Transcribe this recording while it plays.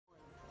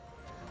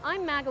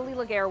I'm Magali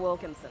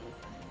Laguerre-Wilkinson.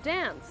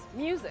 Dance,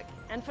 music,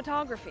 and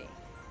photography.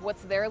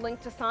 What's their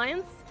link to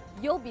science?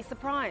 You'll be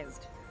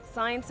surprised.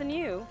 Science and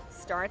You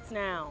starts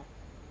now.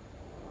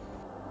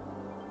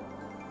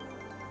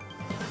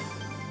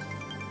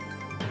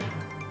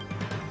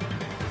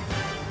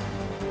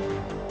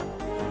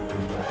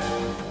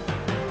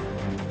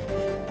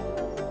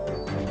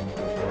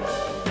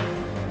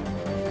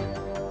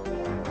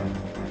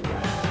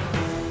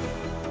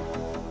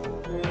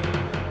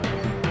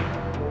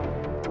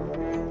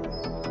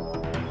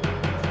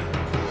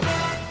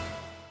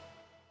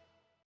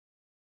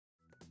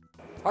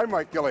 I'm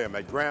Mike Gilliam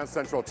at Grand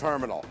Central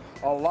Terminal.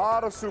 A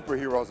lot of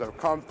superheroes have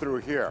come through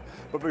here.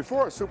 But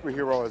before a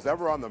superhero is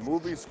ever on the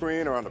movie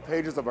screen or on the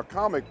pages of a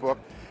comic book,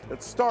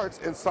 it starts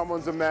in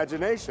someone's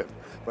imagination.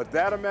 But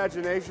that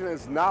imagination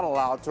is not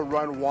allowed to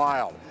run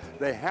wild.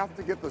 They have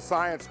to get the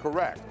science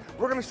correct.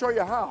 We're going to show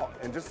you how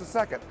in just a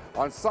second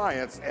on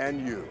Science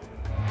and You.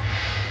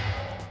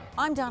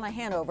 I'm Donna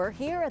Hanover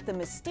here at the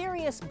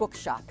mysterious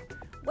bookshop.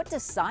 What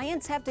does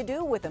science have to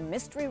do with a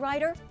mystery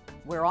writer?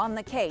 We're on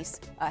the case,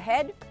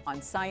 ahead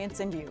on Science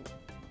and You.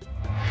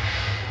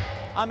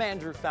 I'm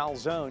Andrew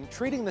Falzon.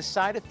 Treating the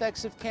side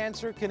effects of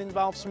cancer can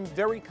involve some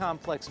very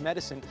complex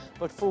medicine,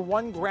 but for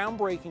one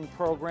groundbreaking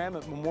program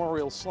at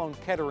Memorial Sloan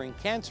Kettering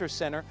Cancer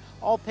Center,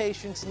 all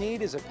patients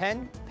need is a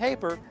pen,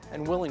 paper,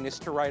 and willingness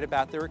to write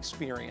about their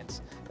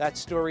experience. That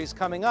story is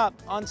coming up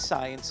on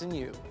Science and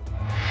You.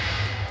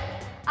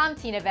 I'm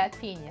Tinabeth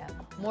Pina.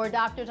 More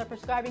doctors are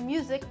prescribing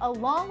music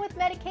along with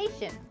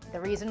medication. The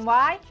reason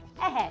why?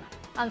 Ahead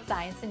on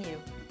Science and You.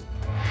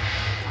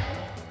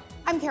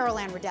 I'm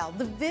Anne Riddell.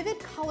 The vivid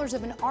colors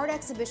of an art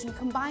exhibition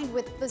combined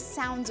with the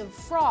sounds of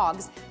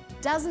frogs,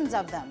 dozens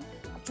of them.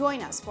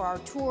 Join us for our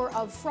tour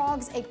of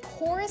Frogs, a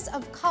chorus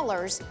of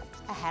colors,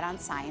 ahead on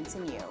Science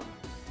and You.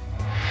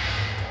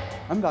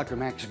 I'm Dr.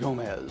 Max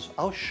Gomez.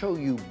 I'll show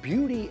you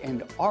beauty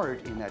and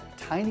art in that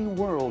tiny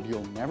world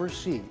you'll never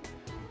see.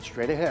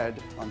 Straight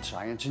ahead on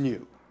Science and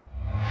You.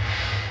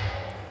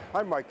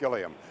 I'm Mike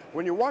Gilliam.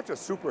 When you watch a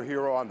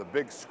superhero on the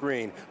big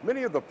screen,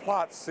 many of the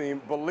plots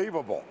seem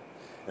believable.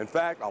 In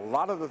fact, a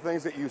lot of the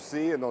things that you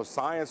see in those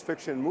science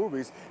fiction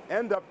movies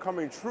end up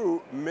coming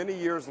true many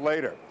years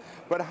later.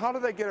 But how do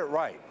they get it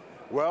right?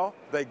 Well,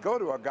 they go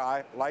to a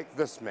guy like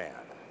this man.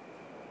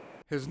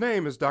 His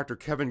name is Dr.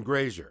 Kevin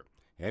Grazier,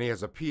 and he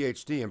has a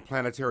PhD in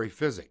planetary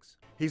physics.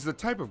 He's the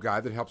type of guy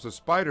that helps a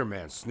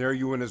Spider-Man snare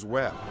you in his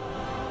web,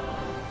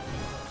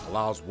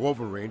 allows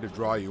Wolverine to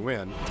draw you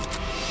in,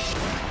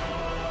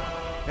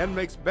 and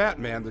makes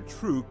Batman the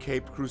true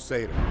Caped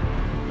Crusader.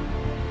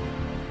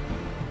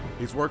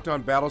 He's worked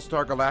on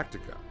Battlestar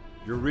Galactica,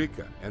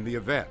 Eureka, and The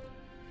Event.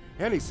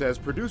 And he says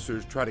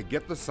producers try to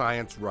get the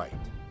science right.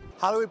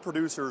 How do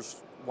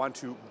producers want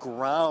to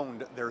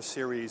ground their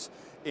series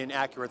in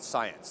accurate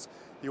science?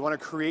 You want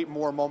to create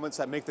more moments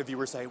that make the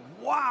viewer say,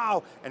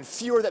 wow, and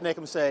fewer that make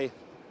them say,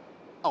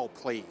 oh,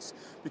 please.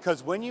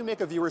 Because when you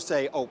make a viewer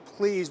say, oh,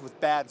 please, with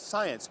bad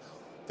science,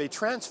 they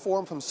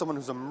transform from someone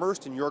who's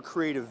immersed in your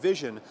creative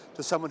vision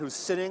to someone who's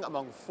sitting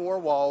among four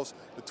walls,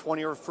 the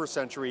 21st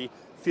century,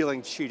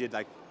 feeling cheated,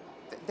 like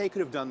they could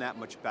have done that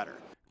much better.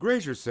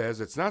 Grazier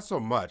says it's not so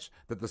much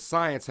that the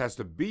science has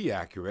to be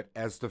accurate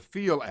as to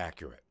feel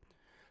accurate,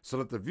 so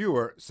that the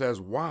viewer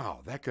says, wow,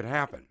 that could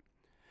happen.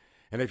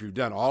 And if you've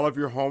done all of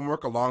your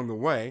homework along the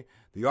way,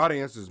 the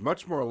audience is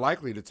much more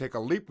likely to take a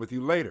leap with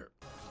you later.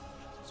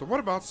 So what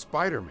about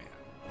Spider-Man?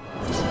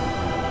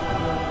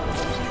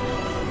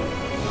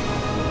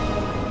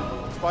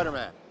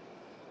 Spider-Man,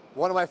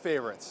 one of my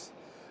favorites.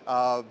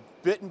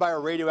 Bitten by a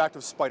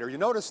radioactive spider. You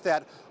notice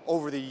that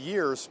over the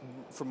years,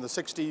 from the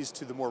 60s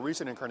to the more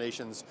recent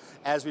incarnations,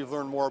 as we've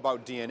learned more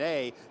about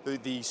DNA,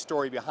 the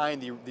story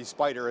behind the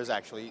spider has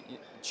actually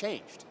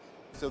changed.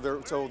 So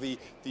the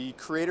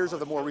creators of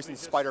the more recent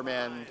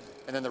Spider-Man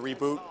and then the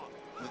reboot,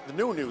 the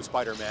new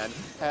Spider-Man,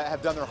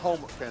 have done their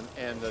homework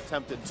and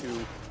attempted to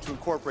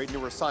incorporate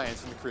newer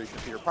science in the creation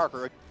of Peter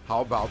Parker.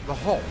 How about the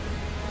Hulk?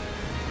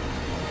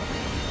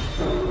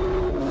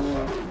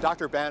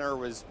 Dr. Banner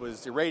was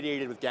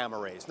irradiated with gamma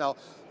rays. Now,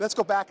 let's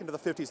go back into the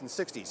 50s and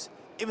 60s.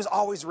 It was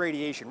always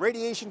radiation.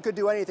 Radiation could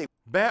do anything.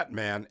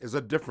 Batman is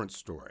a different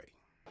story.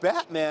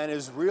 Batman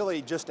is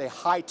really just a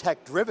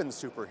high-tech driven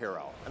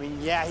superhero. I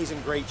mean, yeah, he's in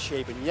great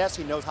shape, and yes,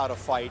 he knows how to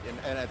fight,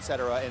 and et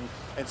cetera,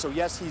 and so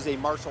yes, he's a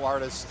martial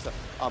artist,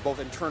 both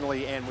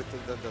internally and with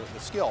the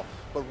skill,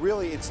 but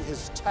really it's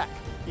his tech.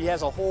 He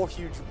has a whole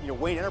huge,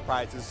 Wayne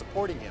Enterprises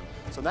supporting him.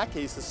 So in that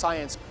case, the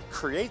science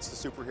creates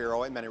the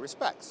superhero in many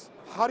respects.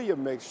 How do you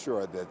make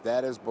sure that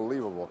that is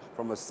believable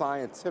from a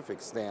scientific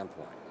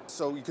standpoint?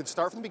 So you could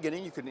start from the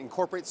beginning, you could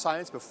incorporate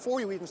science before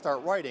you even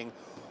start writing,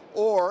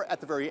 or at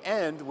the very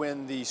end,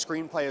 when the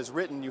screenplay is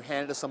written, you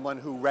hand it to someone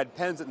who red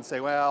pens it and say,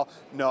 well,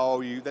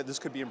 no, this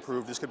could be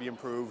improved,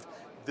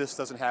 this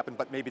doesn't happen,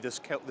 but maybe this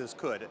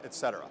could,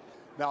 etc.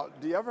 Now,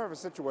 do you ever have a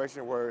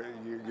situation where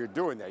you're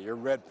doing that, you're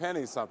red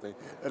penning something,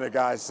 and a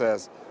guy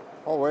says,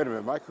 oh, wait a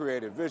minute, my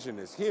creative vision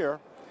is here,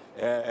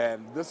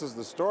 and this is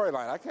the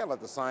storyline. I can't let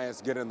the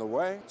science get in the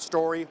way.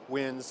 Story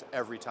wins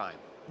every time.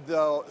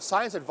 The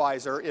science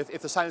advisor,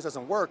 if the science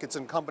doesn't work, it's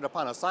incumbent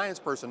upon a science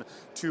person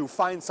to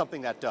find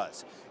something that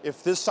does.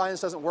 If this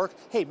science doesn't work,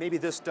 hey, maybe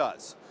this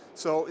does.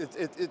 So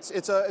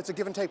it's a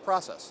give and take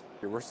process.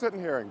 We're sitting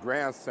here in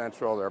Grand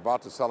Central. They're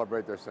about to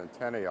celebrate their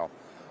centennial.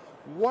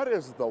 What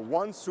is the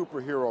one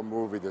superhero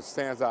movie that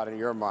stands out in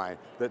your mind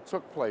that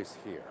took place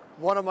here?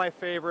 One of my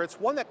favorites,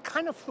 one that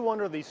kind of flew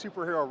under the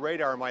superhero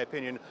radar in my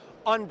opinion,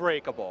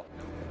 Unbreakable.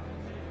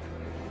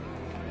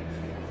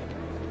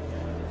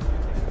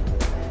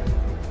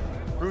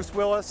 Bruce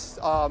Willis,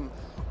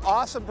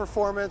 awesome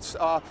performance.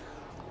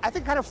 I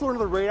think kind of flew under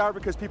the radar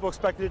because people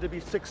expected it to be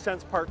Sixth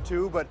Sense Part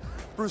 2, but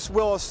Bruce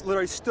Willis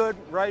literally stood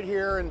right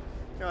here and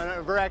in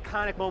a very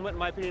iconic moment, in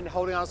my opinion,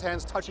 holding on his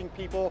hands, touching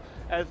people,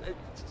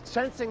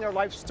 sensing their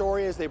life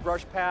story as they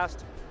brush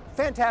past.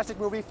 Fantastic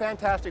movie,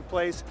 fantastic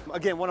place.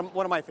 Again, one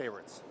of my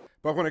favorites.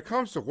 But when it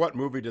comes to what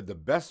movie did the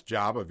best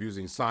job of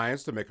using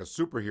science to make a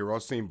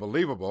superhero seem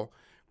believable,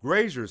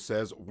 Grazer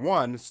says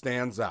one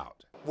stands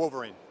out.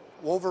 Wolverine.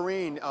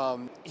 Wolverine,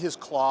 his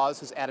claws,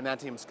 his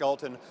adamantium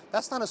skeleton,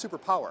 that's not a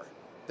superpower.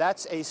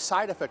 That's a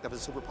side effect of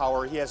his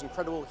superpower. He has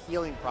incredible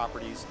healing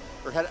properties,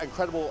 or had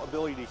incredible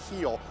ability to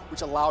heal,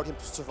 which allowed him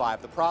to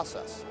survive the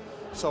process.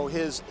 So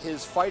his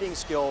fighting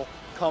skill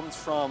comes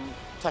from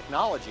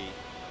technology,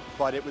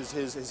 but it was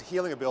his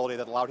healing ability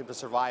that allowed him to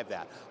survive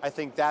that. I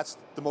think that's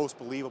the most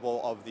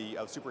believable of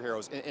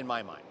superheroes in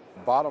my mind.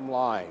 Bottom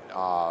line,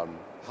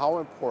 how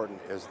important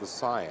is the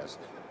science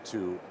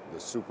to the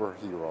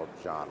superhero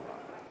genre?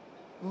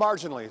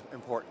 Marginally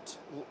important.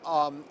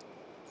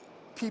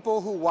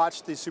 People who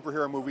watch these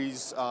superhero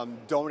movies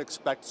don't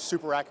expect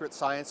super accurate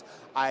science.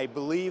 I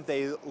believe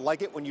they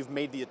like it when you've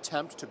made the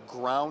attempt to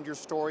ground your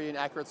story in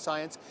accurate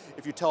science.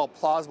 If you tell a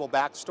plausible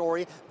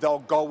backstory, they'll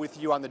go with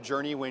you on the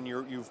journey when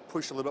you've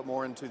pushed a little bit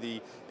more into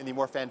the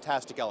more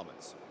fantastic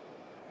elements.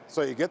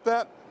 So you get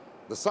that?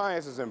 The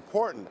science is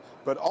important,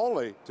 but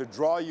only to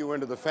draw you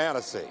into the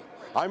fantasy.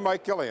 I'm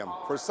Mike Gilliam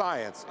for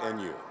Science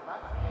and You.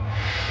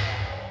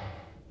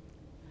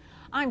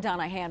 I'm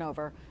Donna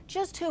Hanover.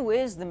 Just who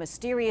is the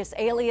mysterious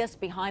alias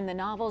behind the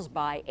novels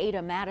by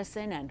Ada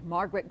Madison and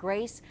Margaret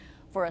Grace?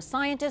 For a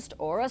scientist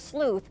or a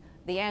sleuth,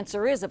 the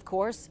answer is, of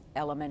course,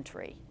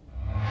 elementary.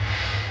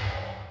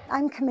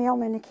 I'm Camille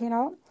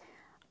Minichino.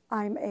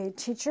 I'm a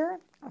teacher,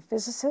 a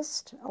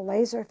physicist, a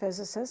laser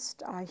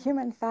physicist, a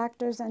human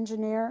factors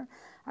engineer,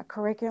 a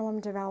curriculum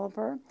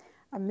developer,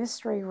 a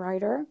mystery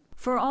writer.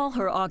 For all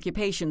her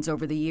occupations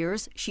over the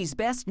years, she's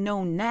best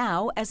known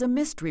now as a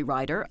mystery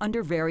writer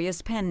under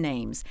various pen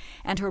names,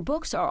 and her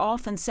books are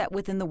often set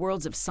within the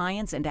worlds of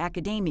science and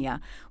academia,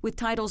 with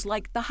titles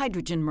like The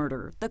Hydrogen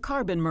Murder, The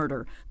Carbon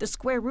Murder, The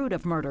Square Root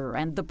of Murder,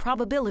 and The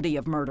Probability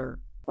of Murder.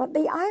 Well,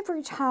 the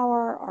ivory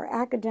tower or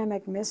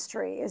academic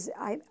mystery is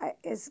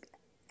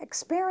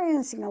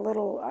experiencing a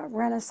little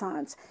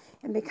renaissance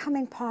and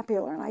becoming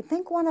popular, and I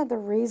think one of the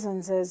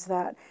reasons is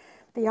that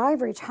the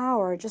ivory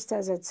tower, just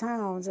as it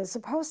sounds, is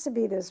supposed to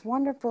be this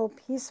wonderful,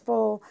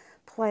 peaceful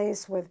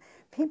place with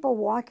people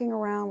walking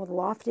around with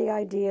lofty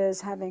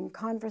ideas, having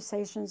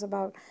conversations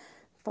about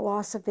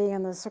philosophy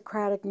and the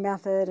Socratic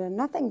method, and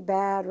nothing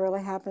bad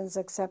really happens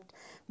except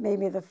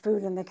maybe the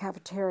food in the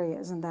cafeteria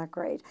isn't that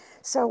great.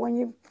 So when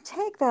you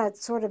take that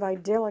sort of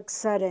idyllic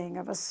setting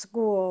of a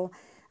school,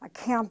 a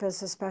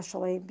campus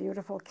especially,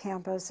 beautiful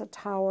campus, a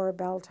tower,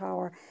 bell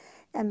tower,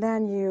 and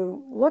then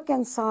you look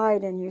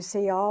inside and you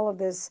see all of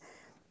this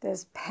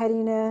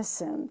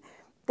pettiness and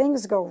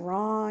things go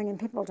wrong and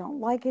people don't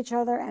like each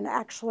other and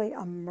actually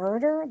a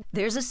murder.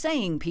 There's a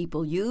saying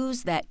people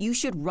use that you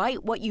should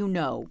write what you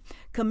know.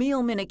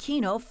 Camille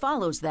Minichino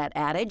follows that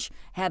adage,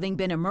 having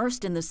been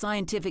immersed in the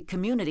scientific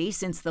community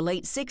since the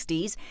late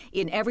 60s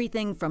in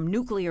everything from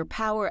nuclear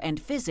power and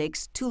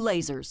physics to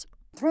lasers.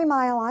 3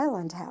 Mile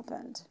Island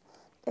happened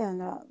in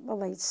the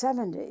late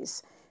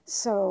 70s.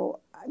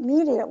 So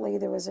immediately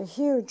there was a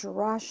huge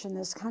rush in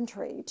this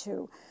country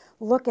to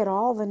look at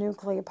all the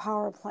nuclear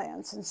power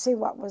plants and see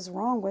what was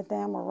wrong with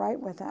them or right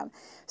with them.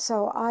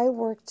 So I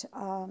worked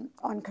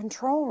on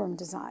control room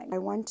design. I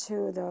went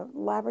to the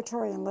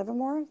laboratory in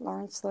Livermore,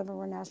 Lawrence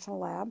Livermore National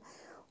Lab,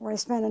 where I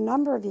spent a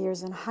number of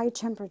years in high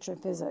temperature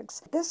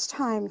physics. This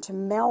time to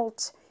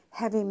melt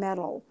heavy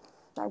metal.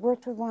 I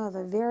worked with one of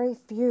the very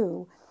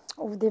few,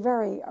 or the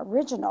very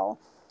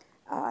original,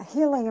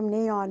 helium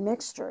neon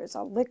mixtures,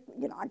 a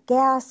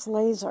gas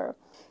laser.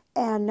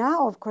 And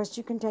now, of course,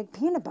 you can take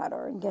peanut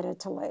butter and get it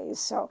to laze.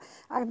 So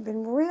I've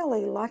been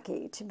really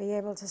lucky to be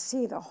able to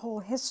see the whole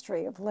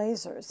history of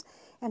lasers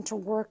and to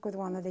work with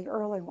one of the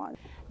early ones.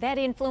 That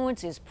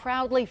influence is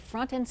proudly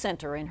front and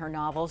center in her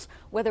novels,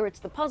 whether it's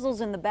the puzzles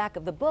in the back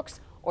of the books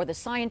or the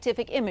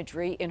scientific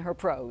imagery in her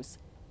prose.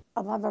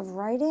 A love of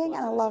writing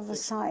and a love of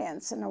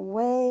science. In a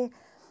way,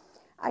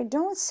 I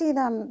don't see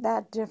them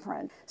that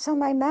different. So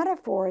my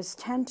metaphors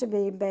tend to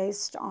be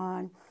based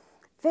on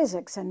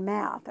physics and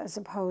math as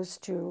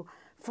opposed to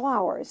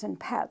flowers and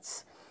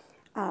pets.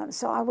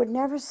 So I would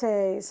never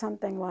say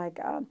something like,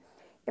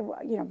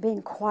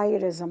 being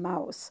quiet as a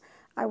mouse.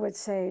 I would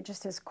say,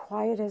 just as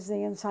quiet as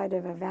the inside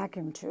of a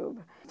vacuum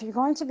tube. If you're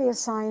going to be a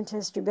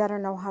scientist, you better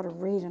know how to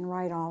read and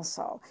write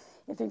also.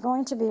 If you're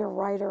going to be a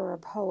writer or a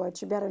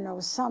poet, you better know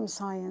some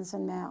science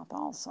and math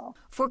also.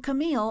 For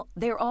Camille,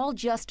 they're all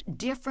just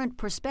different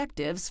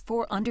perspectives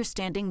for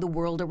understanding the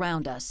world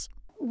around us.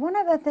 One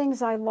of the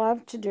things I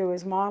love to do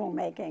is model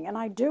making, and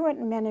I do it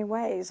in many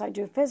ways. I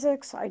do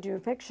physics, I do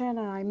fiction, and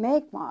I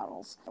make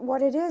models.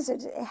 What it is,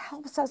 it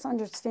helps us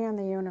understand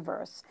the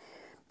universe.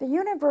 The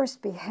universe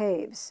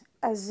behaves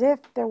as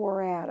if there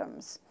were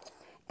atoms.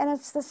 And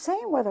it's the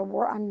same with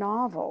a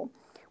novel.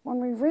 When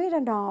we read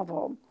a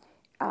novel,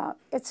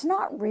 it's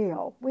not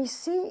real. We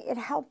see it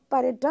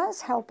but it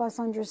does help us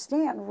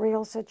understand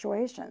real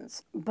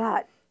situations.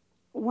 But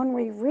when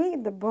we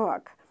read the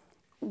book,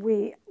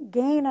 we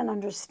gain an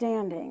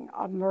understanding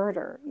of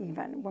murder,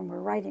 even when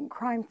we're writing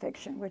crime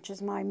fiction, which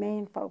is my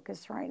main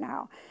focus right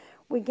now.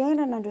 We gain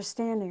an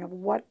understanding of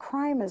what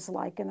crime is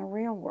like in the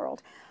real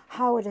world,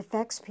 how it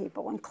affects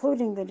people,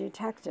 including the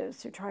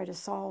detectives who try to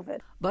solve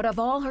it. But of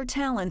all her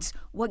talents,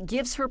 what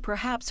gives her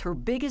perhaps her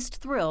biggest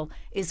thrill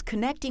is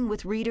connecting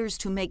with readers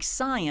to make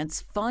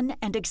science fun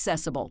and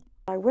accessible.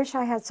 I wish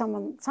I had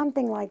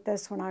something like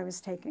this when I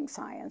was taking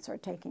science or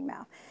taking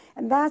math.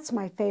 And that's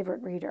my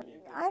favorite reader.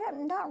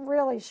 I'm not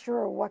really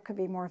sure what could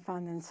be more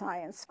fun than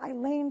science. I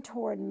lean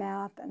toward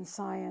math and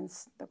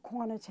science, the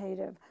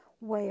quantitative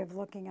way of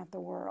looking at the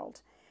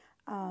world.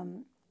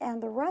 And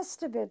the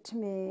rest of it, to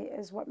me,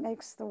 is what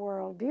makes the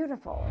world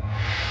beautiful.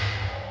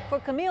 For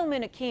Camille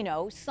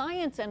Minichino,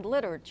 science and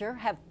literature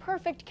have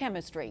perfect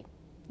chemistry.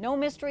 No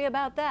mystery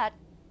about that.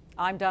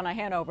 I'm Donna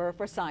Hanover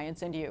for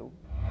Science and You.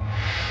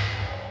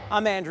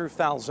 I'm Andrew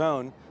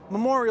Falzon.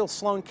 Memorial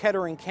Sloan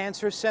Kettering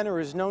Cancer Center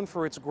is known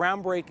for its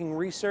groundbreaking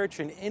research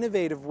and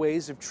innovative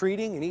ways of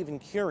treating and even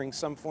curing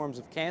some forms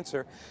of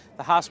cancer.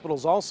 The hospital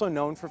is also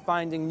known for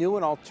finding new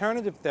and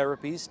alternative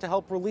therapies to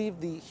help relieve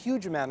the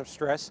huge amount of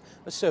stress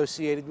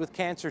associated with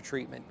cancer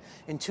treatment.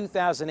 In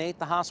 2008,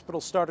 the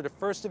hospital started a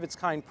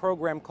first-of-its-kind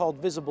program called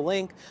Visible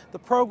Ink. The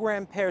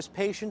program pairs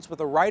patients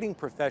with a writing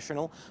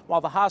professional.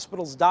 While the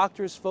hospital's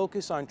doctors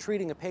focus on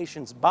treating a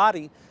patient's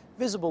body,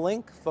 Visible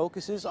Ink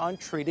focuses on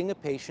treating a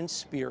patient's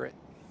spirit.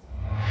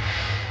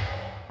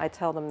 I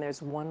tell them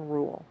there's one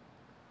rule.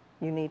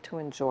 You need to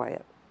enjoy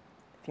it.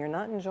 If you're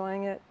not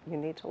enjoying it, you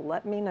need to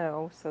let me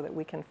know so that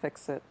we can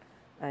fix it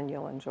and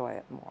you'll enjoy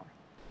it more.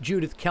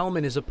 Judith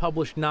Kellman is a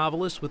published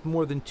novelist with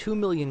more than 2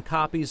 million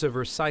copies of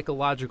her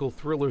psychological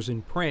thrillers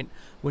in print.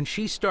 When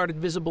she started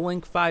Visible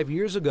Ink 5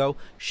 years ago,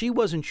 she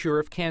wasn't sure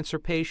if cancer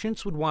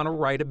patients would want to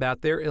write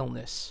about their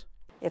illness.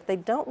 If they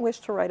don't wish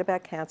to write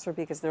about cancer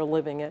because they're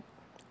living it,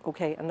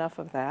 okay, enough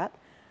of that.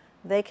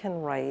 They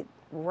can write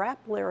rap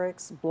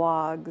lyrics,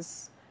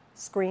 blogs,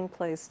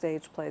 screenplays,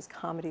 stage plays,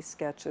 comedy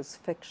sketches,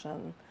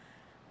 fiction,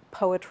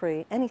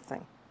 poetry,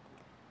 anything.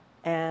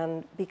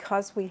 And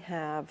because we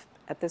have,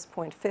 at this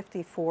point,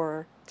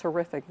 54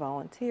 terrific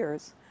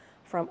volunteers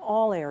from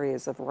all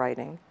areas of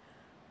writing,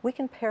 we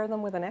can pair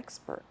them with an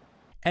expert.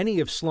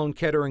 Any of Sloan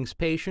Kettering's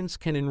patients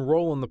can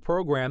enroll in the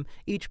program.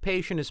 Each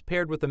patient is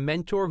paired with a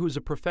mentor who's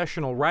a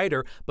professional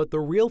writer, but the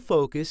real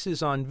focus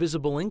is on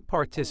Visible Ink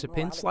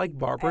participants like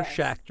Barbara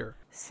Schachter.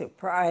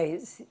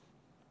 Surprise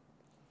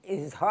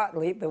is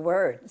hardly the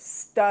word.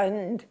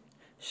 Stunned,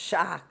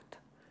 shocked.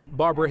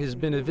 Barbara has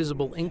been a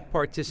Visible Ink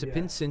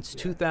participant since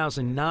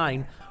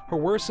 2009. Her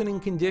worsening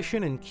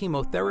condition and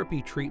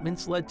chemotherapy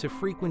treatments led to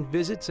frequent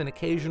visits and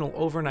occasional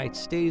overnight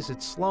stays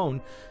at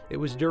Sloan. It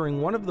was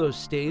during one of those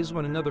stays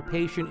when another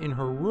patient in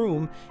her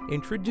room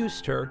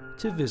introduced her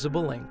to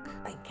Visible Ink.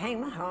 I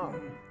came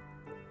home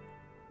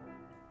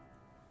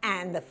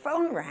and the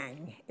phone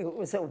rang. It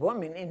was a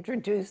woman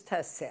introduced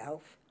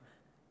herself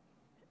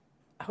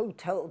who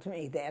told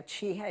me that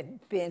she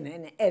had been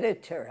an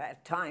editor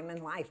at Time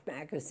and Life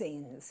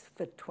magazines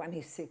for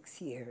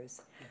 26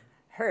 years,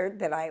 heard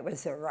that I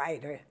was a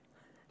writer,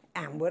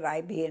 and would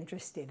I be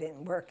interested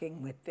in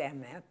working with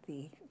them at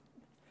the...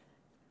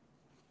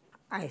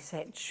 I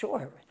said,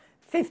 sure.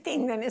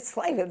 15 minutes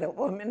later, the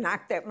woman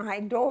knocked at my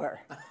door.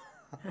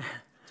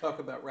 Talk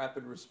about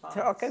rapid response.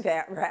 Talk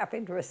about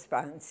rapid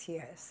response,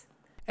 yes.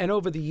 And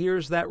over the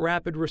years, that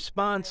rapid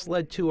response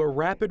led to a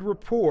rapid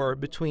rapport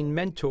between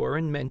mentor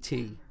and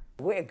mentee.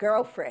 We're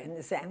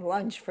girlfriends and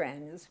lunch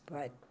friends,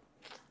 but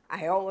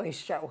I always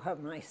show her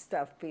my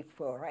stuff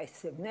before I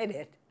submit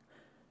it.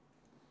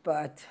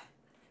 But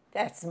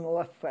that's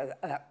more for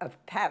a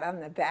pat on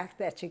the back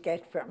that you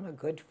get from a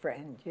good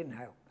friend, you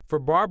know. For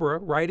Barbara,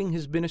 writing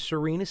has been a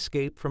serene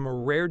escape from a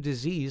rare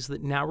disease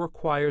that now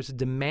requires a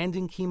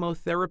demanding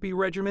chemotherapy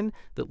regimen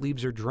that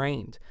leaves her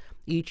drained.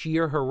 Each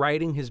year, her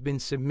writing has been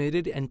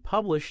submitted and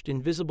published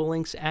in Visible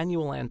Ink's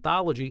annual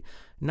anthology.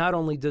 Not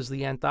only does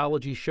the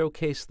anthology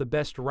showcase the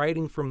best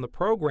writing from the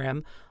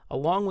program,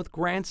 along with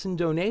grants and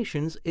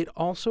donations, it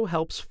also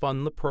helps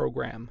fund the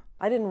program.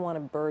 I didn't want to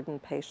burden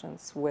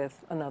patients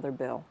with another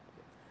bill,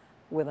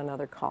 with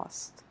another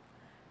cost.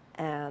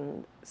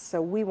 And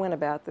so we went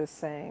about this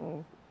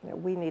saying,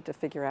 we need to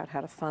figure out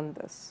how to fund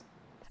this.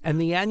 And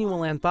the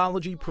annual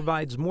anthology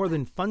provides more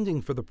than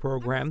funding for the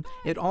program.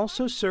 It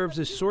also serves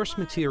as source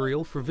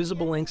material for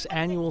Visible Inc.'s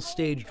annual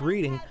staged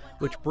reading,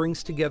 which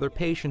brings together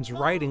patients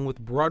writing with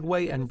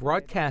Broadway and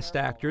broadcast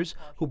actors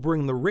who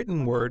bring the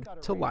written word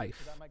to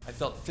life. I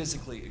felt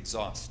physically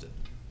exhausted.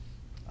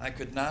 I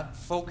could not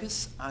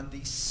focus on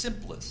the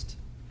simplest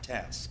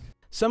task.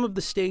 Some of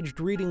the staged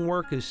reading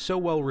work is so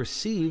well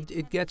received,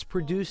 it gets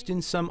produced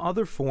in some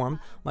other form,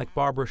 like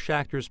Barbara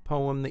Schachter's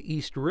poem The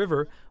East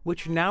River,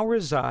 which now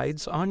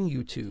resides on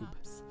YouTube.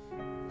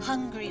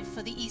 Hungry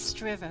for the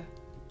East River.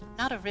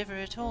 Not a river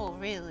at all,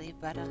 really,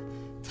 but a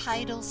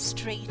tidal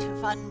strait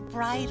of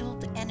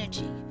unbridled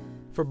energy.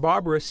 For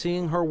Barbara,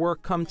 seeing her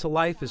work come to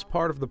life as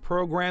part of the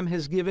program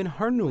has given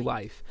her new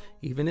life,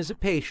 even as a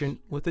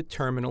patient with a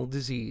terminal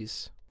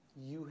disease.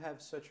 You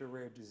have such a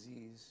rare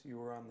disease. You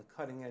were on the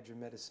cutting edge of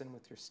medicine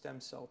with your stem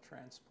cell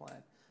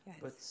transplant. Yes.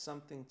 But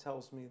something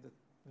tells me that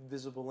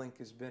Visible Inc.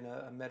 has been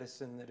a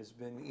medicine that has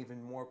been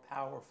even more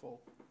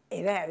powerful.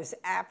 It has,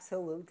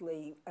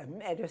 absolutely. A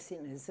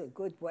medicine is a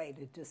good way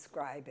to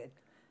describe it.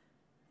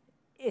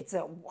 It's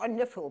a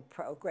wonderful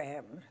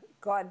program.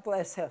 God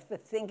bless her for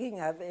thinking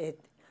of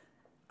it.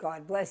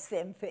 God bless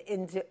them for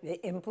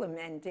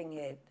implementing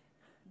it.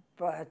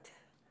 But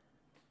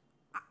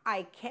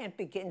I can't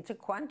begin to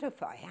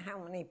quantify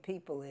how many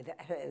people it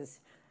has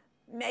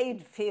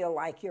made feel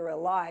like you're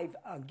alive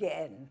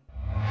again.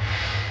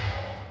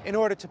 In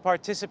order to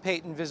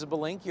participate in Visible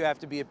Inc., you have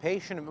to be a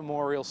patient at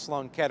Memorial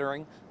Sloan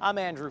Kettering. I'm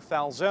Andrew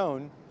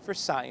Falzon for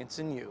Science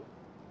and You.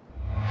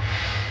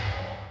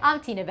 I'm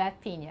Tinabeth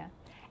Pina.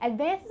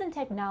 Advances in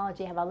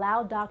technology have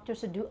allowed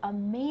doctors to do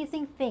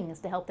amazing things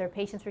to help their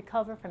patients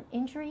recover from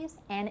injuries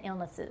and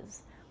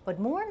illnesses. But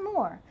more and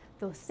more,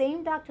 those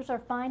same doctors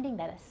are finding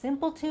that a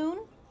simple tune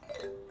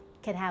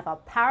can have a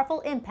powerful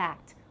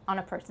impact on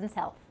a person's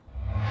health.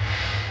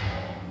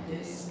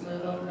 This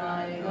little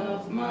light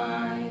of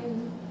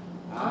mine,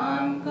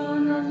 I'm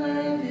gonna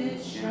let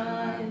it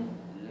shine.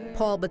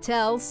 Paul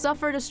Battelle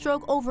suffered a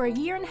stroke over a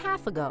year and a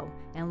half ago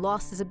and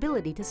lost his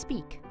ability to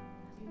speak.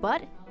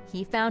 But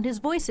he found his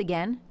voice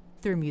again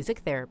through music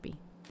therapy.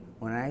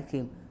 When I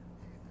came,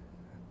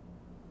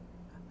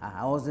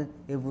 I wasn't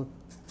able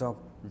to talk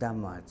that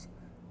much,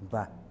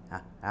 but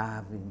I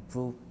have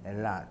improved a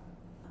lot.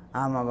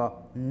 I'm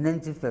about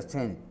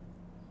 90%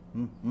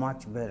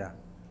 much better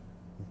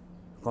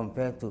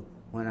compared to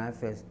when I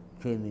first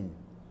came in.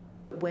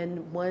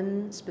 When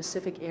one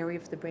specific area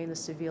of the brain is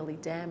severely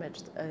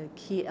damaged, a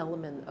key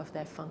element of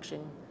that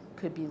function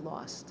could be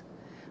lost.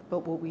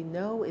 But what we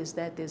know is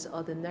that there's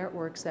other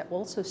networks that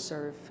also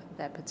serve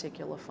that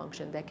particular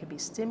function that can be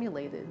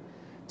stimulated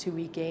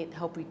to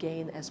help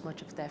regain as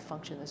much of that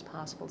function as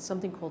possible. It's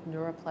something called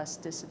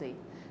neuroplasticity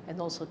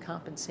and also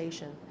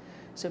compensation.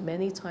 So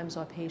many times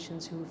our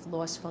patients who've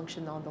lost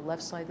function on the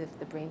left side of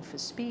the brain for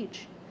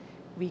speech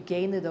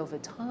regain it over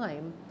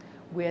time,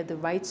 where the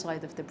right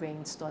side of the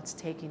brain starts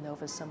taking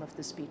over some of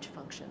the speech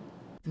function.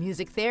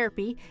 Music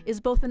therapy is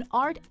both an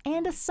art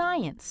and a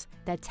science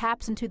that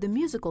taps into the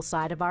musical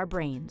side of our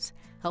brains,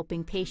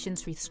 helping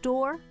patients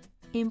restore,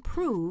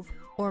 improve,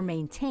 or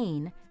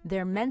maintain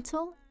their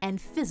mental and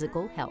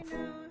physical health.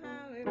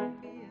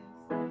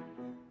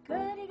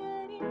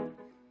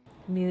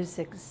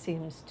 Music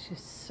seems to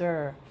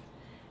serve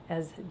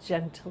as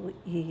gentle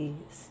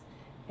ease,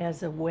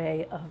 as a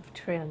way of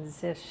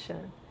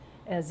transition,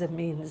 as a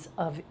means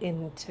of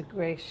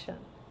integration,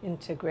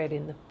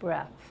 integrating the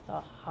breath, the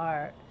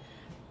heart,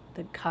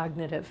 the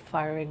cognitive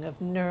firing of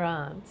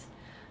neurons.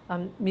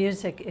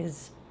 Music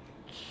is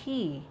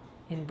key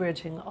in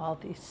bridging all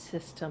these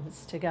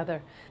systems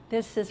together.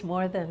 This is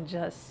more than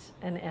just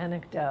an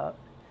anecdote.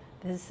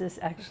 This is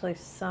actually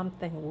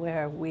something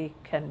where we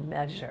can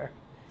measure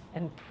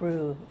and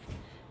prove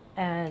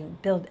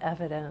and build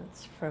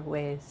evidence for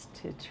ways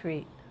to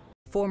treat.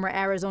 Former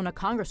Arizona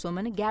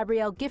Congresswoman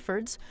Gabrielle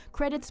Giffords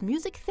credits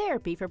music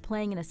therapy for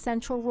playing an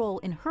essential role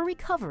in her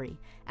recovery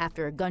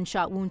after a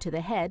gunshot wound to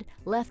the head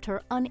left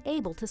her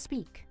unable to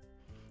speak.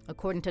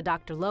 According to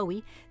Dr.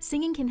 Lowy,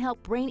 singing can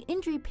help brain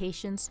injury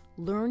patients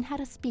learn how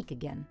to speak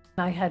again.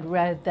 I had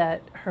read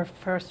that her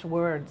first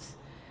words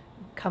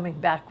coming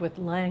back with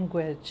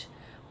language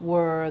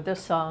were the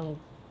song,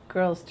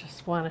 "Girls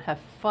Just Want to Have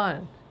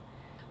Fun."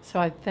 So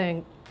I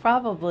think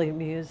probably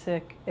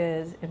music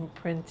is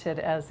imprinted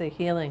as a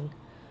healing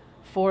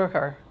for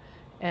her.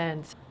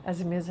 And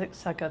as a music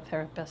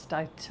psychotherapist,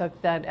 I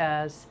took that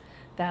as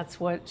that's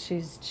what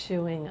she's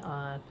chewing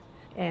on.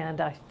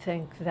 And I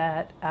think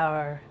that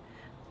our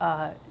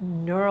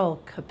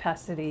neural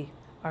capacity,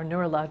 our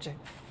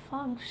neurologic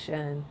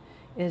function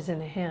is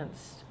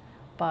enhanced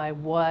by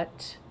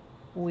what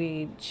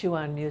we chew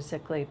on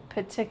musically,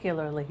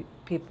 particularly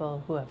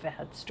people who have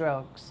had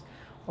strokes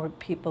or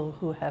people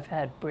who have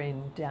had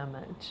brain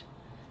damage.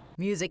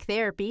 Music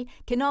therapy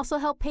can also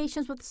help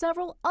patients with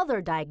several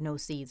other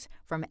diagnoses,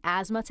 from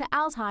asthma to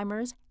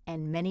Alzheimer's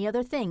and many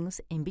other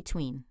things in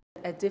between.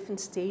 At different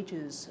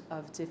stages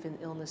of different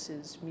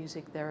illnesses,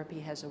 music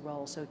therapy has a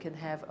role. So it can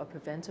have a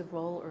preventive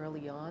role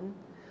early on,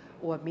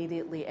 or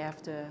immediately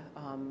after,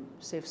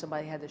 say if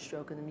somebody had a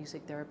stroke and the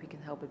music therapy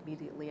can help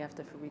immediately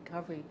after for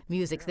recovery.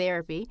 Music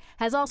therapy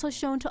has also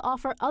shown to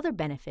offer other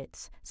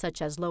benefits,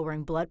 such as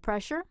lowering blood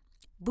pressure,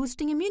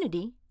 boosting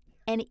immunity,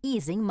 and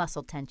easing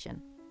muscle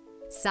tension.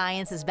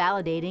 Science is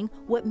validating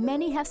what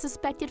many have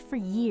suspected for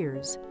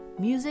years.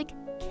 Music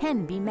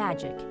can be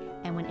magic,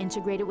 and when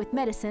integrated with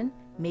medicine,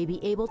 may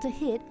be able to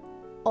hit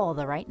all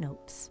the right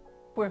notes.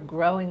 We're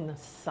growing the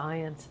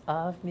science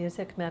of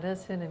music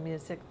medicine and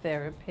music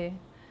therapy.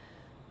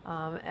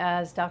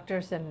 As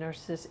doctors and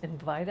nurses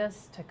invite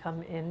us to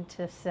come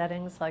into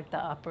settings like the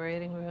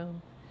operating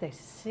room, they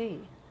see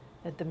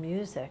that the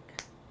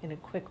music in a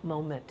quick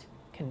moment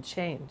can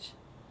change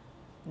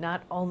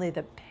not only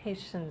the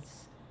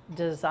patient's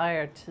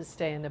desire to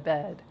stay in a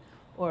bed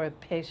or a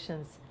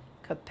patient's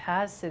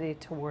capacity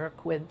to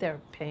work with their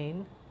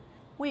pain.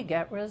 We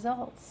get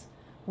results.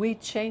 We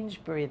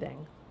change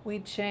breathing, we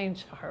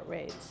change heart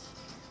rates,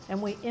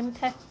 and we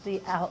impact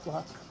the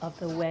outlook of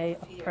the way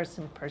a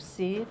person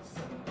perceives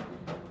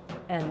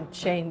and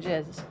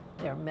changes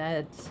their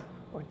meds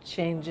or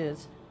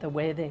changes the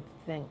way they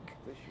think.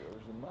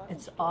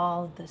 It's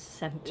all the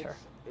center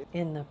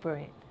in the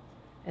brain,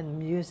 and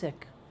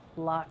music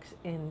locks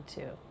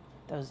into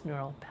those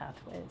neural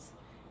pathways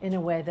in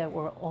a way that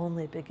we're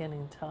only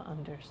beginning to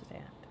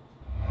understand.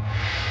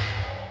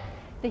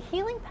 The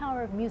healing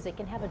power of music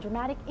can have a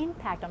dramatic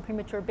impact on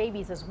premature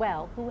babies as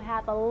well, who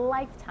have a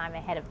lifetime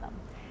ahead of them.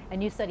 A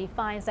new study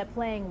finds that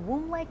playing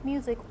womb-like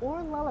music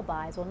or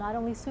lullabies will not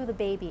only soothe the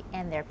baby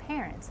and their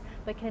parents,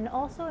 but can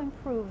also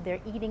improve their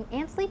eating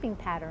and sleeping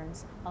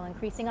patterns while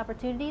increasing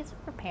opportunities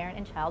for parent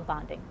and child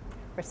bonding.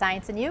 For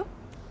Science and You,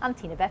 I'm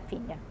Tinabeth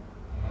Pina.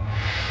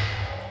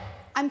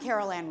 I'm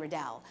Anne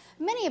Riddell.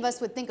 Many of us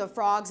would think of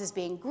frogs as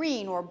being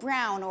green or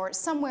brown or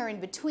somewhere in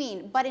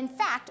between, but in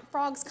fact,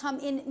 frogs come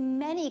in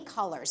many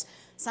colors,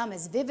 some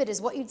as vivid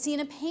as what you'd see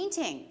in a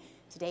painting.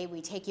 Today, we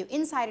take you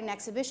inside an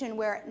exhibition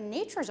where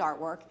nature's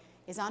artwork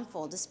is on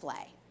full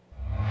display.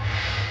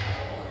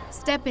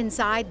 Step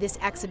inside this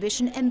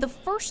exhibition, and the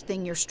first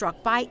thing you're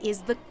struck by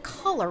is the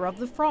color of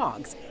the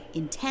frogs.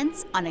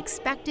 Intense,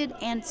 unexpected,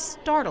 and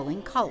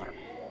startling color.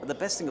 The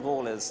best thing of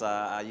all is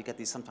you get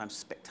these sometimes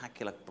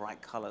spectacular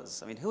bright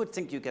colors. I mean, who would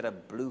think you get a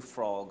blue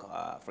frog,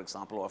 for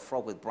example, or a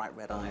frog with bright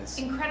red eyes?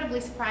 Incredibly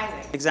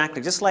surprising.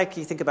 Exactly. Just like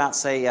you think about,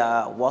 say,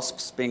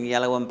 wasps being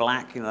yellow and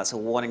black, you know, that's a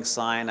warning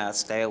sign,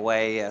 stay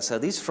away. So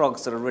these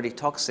frogs that are really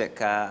toxic,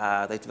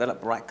 they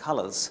develop bright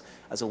colors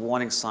as a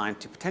warning sign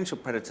to potential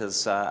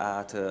predators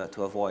to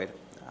avoid.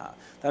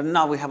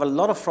 Now, we have a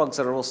lot of frogs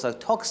that are also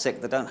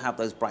toxic that don't have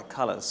those bright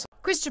colors.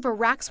 Christopher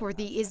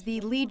Raxworthy is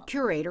the lead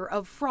curator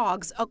of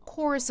Frogs, A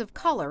Chorus of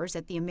Colors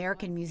at the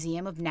American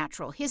Museum of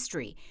Natural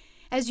History.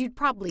 As you'd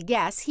probably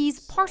guess, he's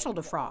partial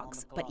to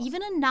frogs, but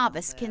even a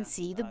novice can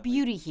see the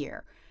beauty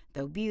here,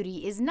 though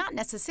beauty is not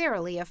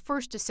necessarily a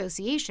first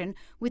association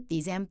with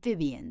these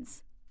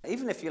amphibians.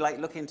 Even if you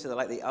look into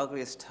the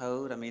ugliest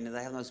toad, I mean,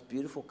 they have those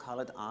beautiful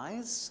colored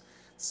eyes.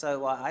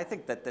 So I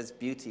think that there's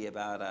beauty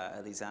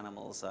about these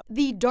animals.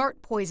 The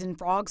dart poison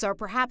frogs are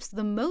perhaps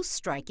the most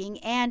striking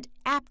and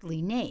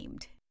aptly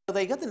named.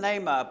 They got the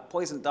name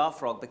poison dart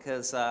frog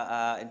because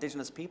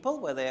indigenous people,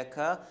 where they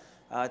occur,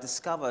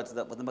 discovered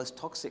that with the most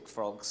toxic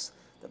frogs,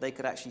 that they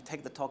could actually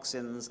take the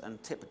toxins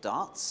and tip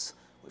darts,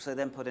 which they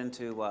then put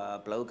into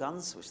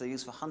blowguns, which they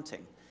use for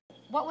hunting.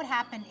 What would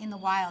happen in the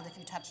wild if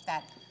you touched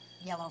that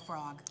yellow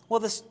frog? Well,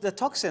 the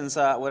toxins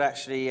would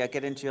actually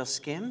get into your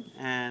skin,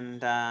 and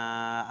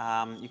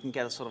you can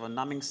get a sort of a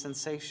numbing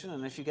sensation,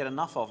 and if you get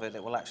enough of it,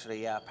 it will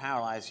actually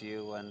paralyze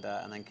you and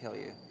then kill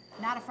you.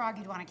 Not a frog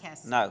you'd want to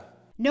kiss. No.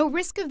 No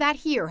risk of that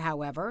here,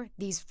 however.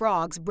 These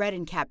frogs, bred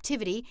in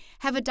captivity,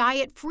 have a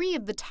diet free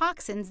of the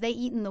toxins they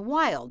eat in the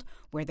wild,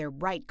 where their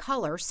bright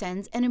color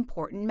sends an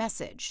important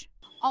message.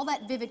 All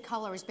that vivid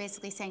color is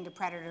basically saying to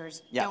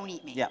predators, don't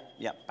eat me.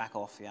 Yeah, back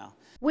off, yeah.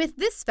 With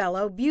this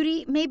fellow,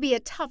 beauty may be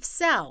a tough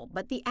sell,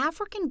 but the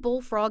African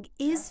bullfrog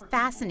is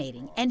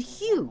fascinating and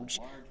huge,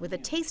 with a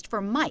taste for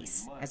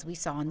mice, as we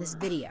saw in this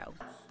video.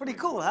 Pretty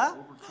cool, huh?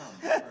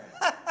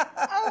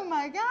 Oh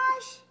my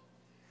gosh!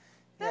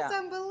 That's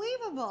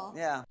unbelievable.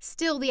 Yeah.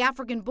 Still, the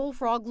African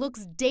bullfrog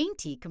looks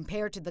dainty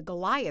compared to the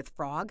Goliath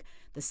frog.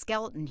 The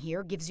skeleton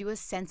here gives you a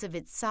sense of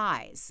its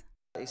size.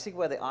 You see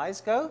where the eyes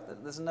go?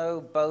 There's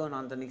no bone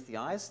underneath the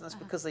eyes, and that's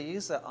because they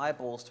use their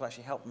eyeballs to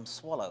actually help them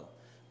swallow.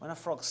 When a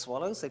frog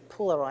swallows, they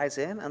pull their eyes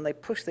in and they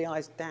push the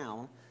eyes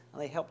down,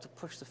 and they help to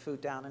push the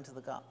food down into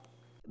the gut.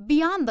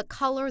 Beyond the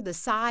color, the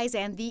size,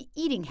 and the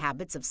eating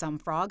habits of some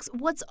frogs,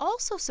 what's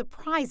also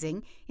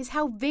surprising is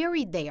how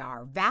varied they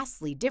are,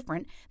 vastly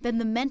different than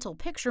the mental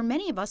picture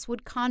many of us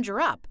would conjure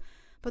up.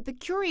 But the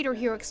curator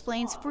here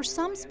explains for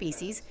some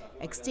species,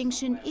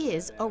 extinction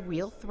is a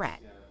real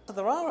threat. So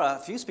there are a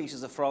few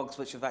species of frogs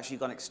which have actually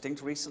gone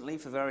extinct recently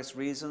for various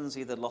reasons,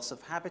 either loss of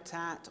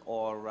habitat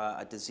or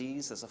a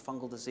disease. There's a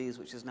fungal disease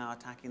which is now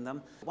attacking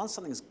them. Once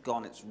something's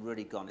gone, it's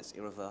really gone, it's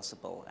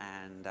irreversible.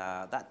 And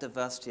that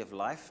diversity of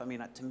life, I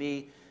mean, to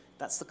me,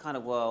 That's the kind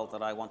of world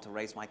that I want to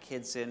raise my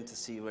kids in, to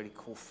see really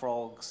cool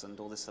frogs and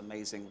all this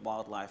amazing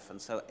wildlife.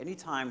 And so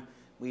anytime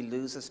we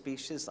lose a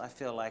species, I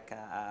feel like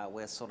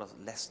we're sort of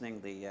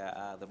lessening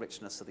the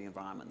richness of the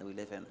environment that we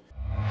live in.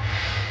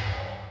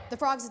 The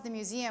frogs at the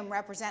museum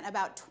represent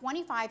about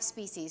 25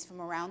 species from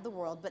around the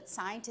world, but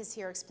scientists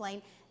here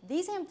explain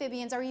these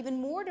amphibians are even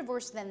more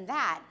diverse than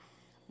that.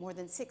 More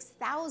than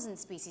 6,000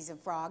 species of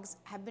frogs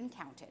have been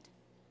counted.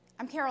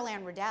 I'm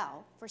Anne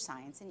Riddell for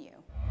Science and You.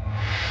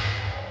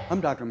 I'm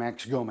Dr.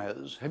 Max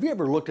Gomez. Have you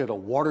ever looked at a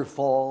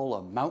waterfall,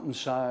 a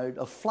mountainside,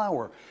 a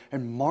flower,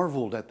 and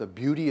marveled at the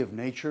beauty of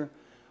nature?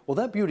 Well,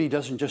 that beauty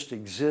doesn't just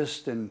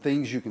exist in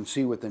things you can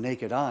see with the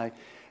naked eye.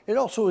 It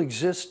also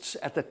exists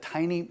at the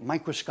tiny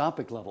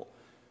microscopic level.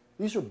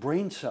 These are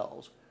brain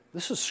cells.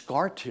 This is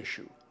scar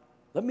tissue.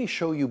 Let me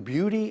show you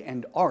beauty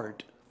and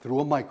art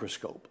through a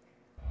microscope.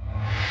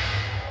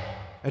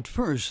 At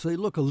first, they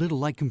look a little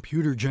like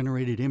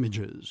computer-generated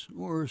images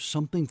or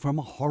something from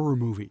a horror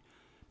movie.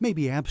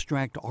 Maybe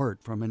abstract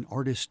art from an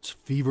artist's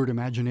fevered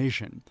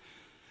imagination.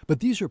 But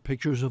these are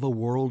pictures of a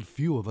world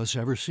few of us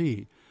ever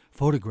see,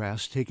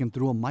 photographs taken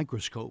through a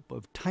microscope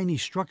of tiny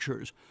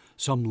structures,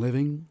 some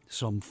living,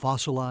 some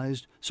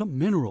fossilized, some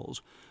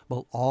minerals,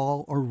 but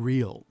all are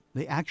real.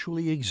 They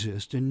actually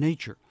exist in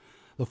nature.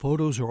 The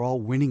photos are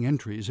all winning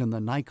entries in the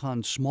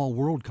Nikon Small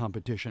World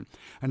Competition,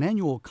 an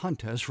annual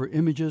contest for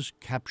images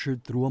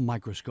captured through a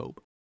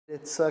microscope.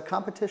 It's a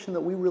competition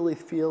that we really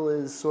feel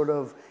is sort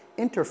of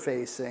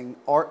interfacing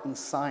art and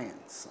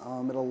science.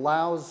 It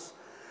allows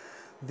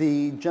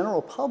the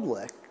general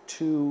public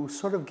to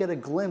sort of get a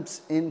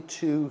glimpse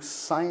into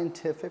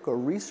scientific or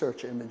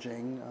research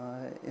imaging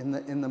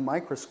in the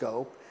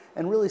microscope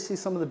and really see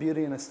some of the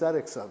beauty and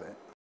aesthetics of it.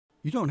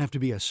 You don't have to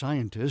be a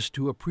scientist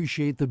to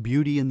appreciate the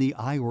beauty in the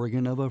eye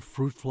organ of a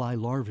fruit fly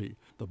larvae,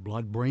 the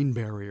blood-brain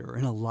barrier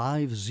in a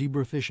live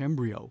zebrafish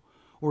embryo,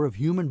 or of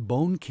human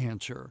bone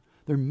cancer.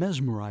 They're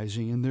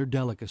mesmerizing in their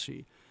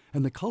delicacy.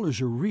 And the colors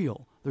are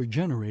real. They're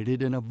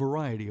generated in a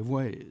variety of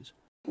ways.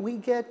 We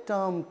get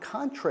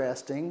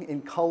contrasting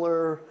in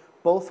color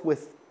both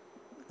with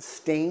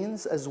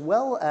stains as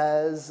well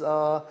as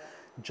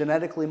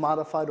genetically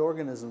modified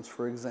organisms,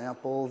 for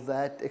example,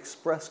 that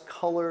express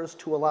colors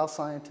to allow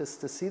scientists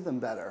to see them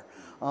better.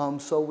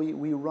 So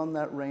we run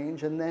that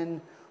range, and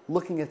then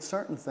looking at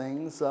certain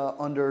things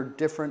under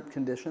different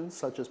conditions,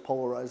 such as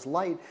polarized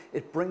light,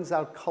 it brings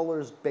out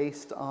colors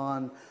based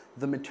on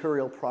the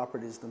material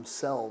properties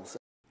themselves.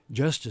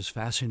 Just as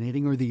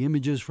fascinating are the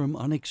images from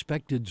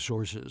unexpected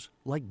sources,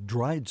 like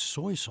dried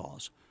soy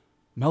sauce,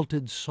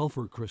 melted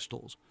sulfur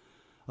crystals,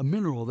 a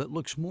mineral that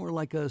looks more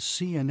like a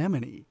sea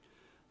anemone,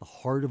 the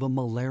heart of a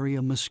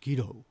malaria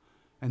mosquito,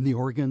 and the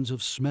organs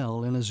of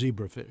smell in a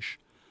zebrafish.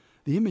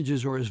 The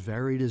images are as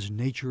varied as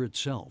nature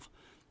itself.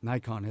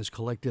 Nikon has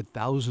collected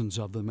thousands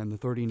of them in the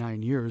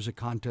 39 years the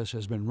contest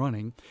has been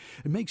running.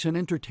 It makes an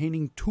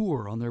entertaining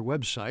tour on their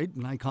website,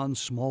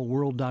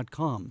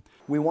 nikonsmallworld.com.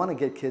 We want to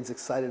get kids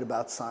excited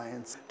about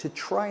science, to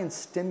try and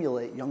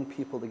stimulate young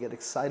people to get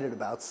excited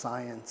about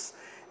science,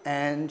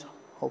 and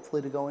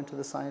hopefully to go into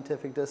the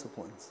scientific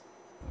disciplines.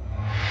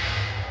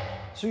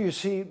 So you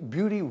see,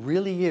 beauty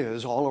really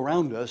is all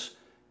around us,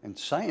 and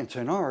science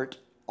and art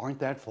aren't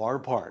that far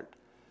apart.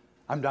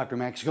 I'm Dr.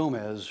 Max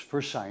Gomez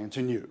for Science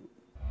and You.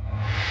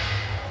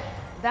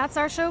 That's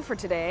our show for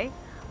today.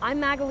 I'm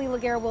Magali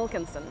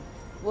Laguerre-Wilkinson.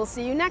 We'll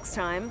see you next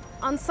time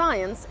on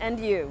Science and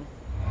You.